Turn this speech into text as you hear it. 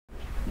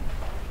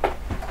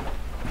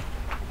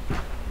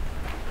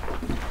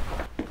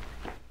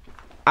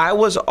I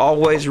was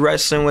always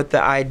wrestling with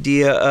the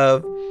idea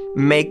of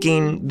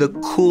making the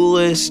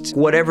coolest,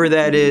 whatever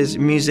that is,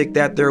 music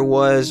that there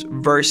was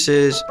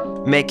versus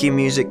making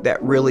music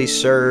that really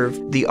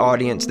served the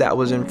audience that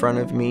was in front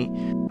of me.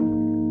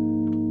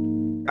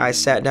 I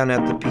sat down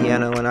at the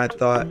piano and I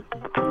thought,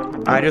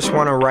 I just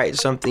want to write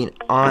something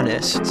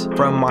honest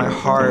from my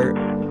heart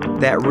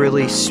that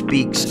really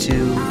speaks to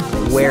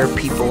where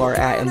people are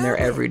at in their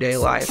everyday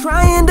life.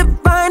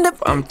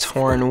 I'm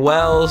Tauren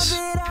Wells.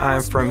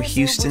 I'm from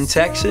Houston,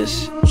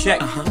 Texas.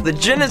 Check. The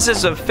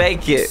genesis of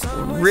Fake It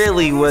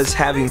really was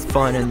having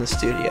fun in the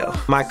studio.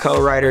 My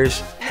co-writers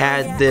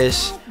had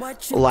this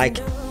like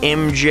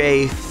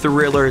MJ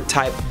thriller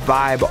type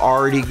vibe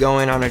already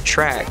going on a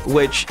track,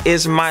 which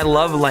is my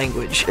love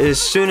language. As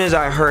soon as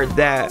I heard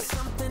that,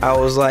 I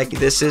was like,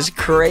 this is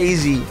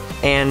crazy.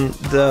 And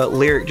the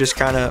lyric just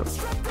kind of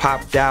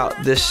popped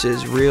out. This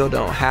is real,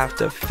 don't have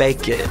to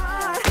fake it.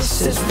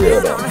 This is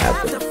real, don't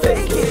have to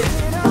fake it.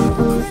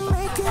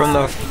 From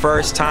the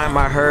first time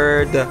I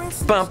heard the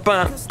bump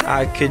bump,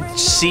 I could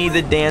see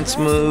the dance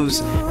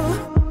moves.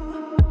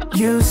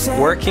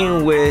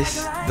 Working with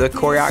the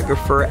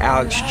choreographer,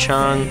 Alex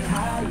Chung,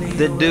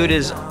 the dude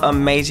is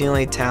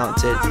amazingly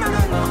talented.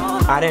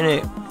 I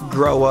didn't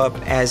grow up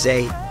as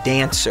a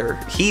dancer.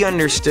 He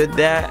understood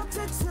that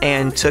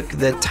and took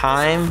the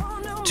time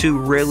to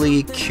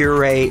really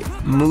curate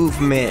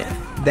movement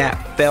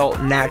that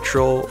felt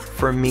natural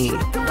for me.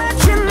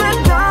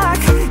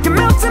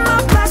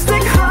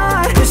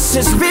 This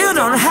is real,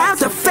 don't have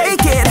to fake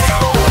it.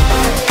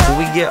 When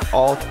we get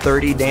all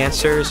 30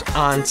 dancers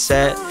on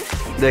set,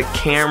 the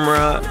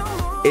camera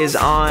is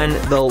on,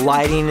 the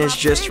lighting is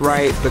just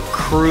right, the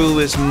crew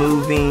is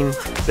moving,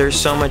 there's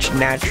so much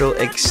natural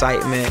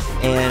excitement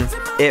and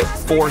it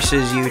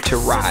forces you to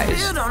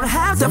rise.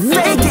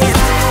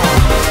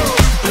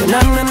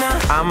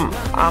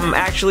 I'm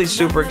actually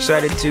super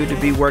excited too to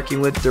be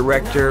working with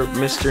director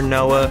Mr.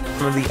 Noah.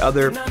 Some of the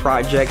other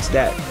projects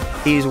that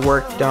he's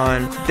worked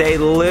on, they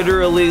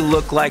literally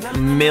look like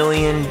 $1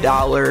 million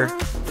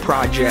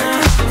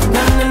projects.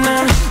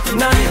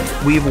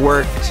 We've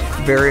worked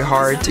very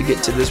hard to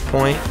get to this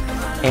point,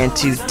 and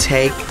to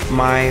take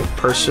my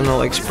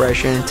personal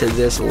expression to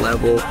this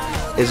level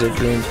is a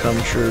dream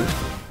come true.